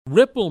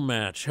Ripple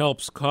Match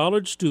helps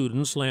college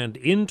students land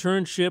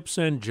internships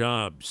and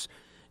jobs.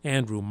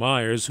 Andrew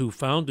Myers, who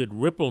founded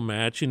Ripple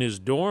Match in his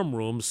dorm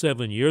room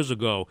 7 years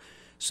ago,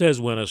 says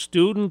when a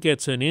student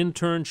gets an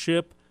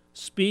internship,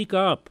 speak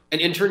up. An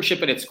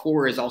internship at its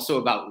core is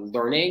also about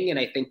learning. And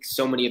I think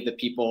so many of the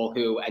people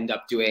who end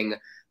up doing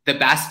the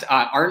best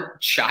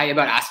aren't shy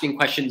about asking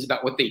questions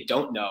about what they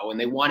don't know. And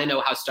they want to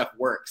know how stuff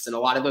works. And a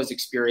lot of those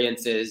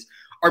experiences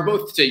are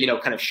both to,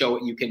 kind of show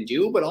what you can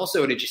do, but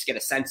also to just get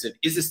a sense of,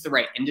 is this the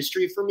right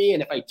industry for me?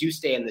 And if I do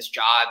stay in this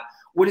job,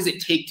 what does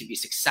it take to be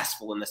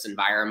successful in this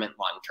environment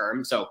long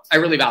term? So I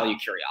really value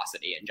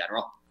curiosity in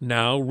general.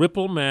 Now,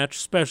 Ripple Match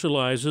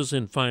specializes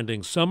in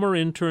finding summer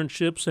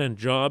internships and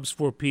jobs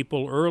for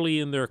people early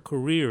in their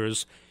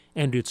careers,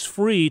 and it's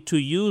free to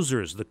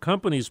users. The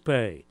companies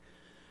pay.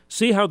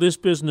 See how this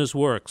business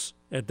works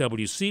at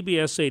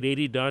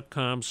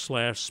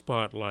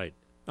WCBS880.com/spotlight.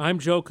 I'm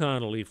Joe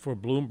Connolly for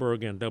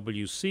Bloomberg and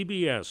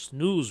WCBS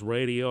News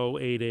Radio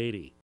 880.